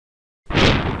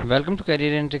Welcome to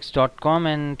careerintricks.com,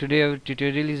 and today our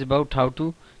tutorial is about how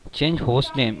to change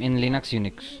host name in Linux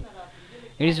Unix.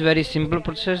 It is very simple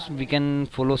process. We can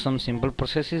follow some simple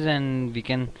processes and we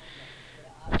can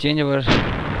change our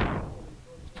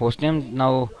host name.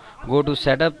 Now go to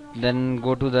setup, then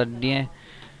go to the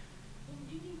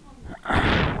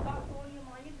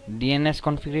DNS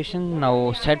configuration.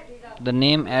 Now set the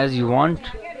name as you want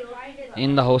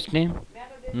in the host name.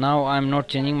 Now I am not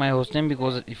changing my host name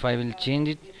because if I will change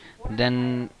it,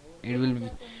 then it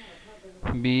will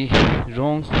be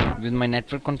wrong with my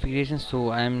network configuration. So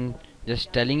I am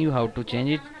just telling you how to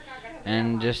change it,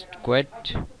 and just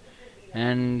quit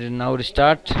and now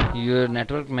restart your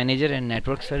network manager and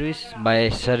network service by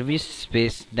service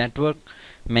space network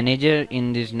manager.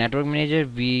 In this network manager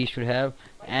we should have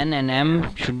N and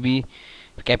M should be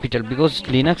capital because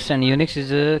Linux and Unix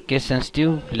is a case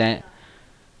sensitive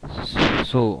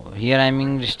so here I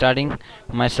am restarting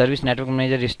my service network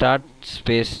manager. Restart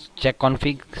space check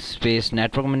config space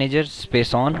network manager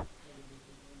space on.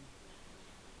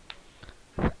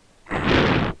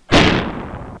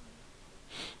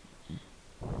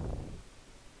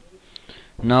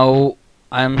 Now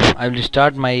I will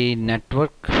start my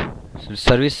network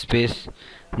service space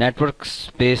network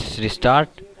space restart.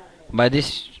 By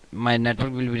this my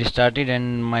network will be restarted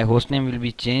and my hostname will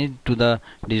be changed to the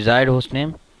desired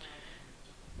hostname.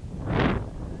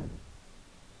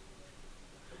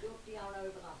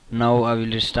 Now I will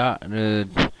restart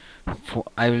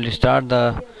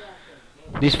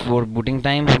this for booting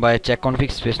time by check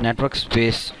config space network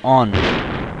space on.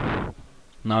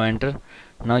 Now enter.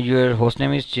 Now your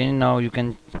hostname is changed. Now you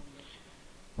can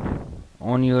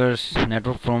on your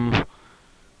network from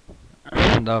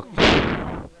the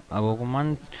above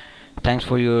command. Thanks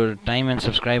for your time and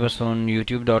subscribe us on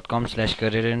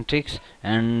youtube.com/careerintricks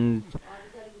and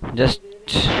just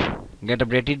get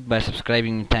updated by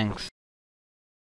subscribing. Thanks.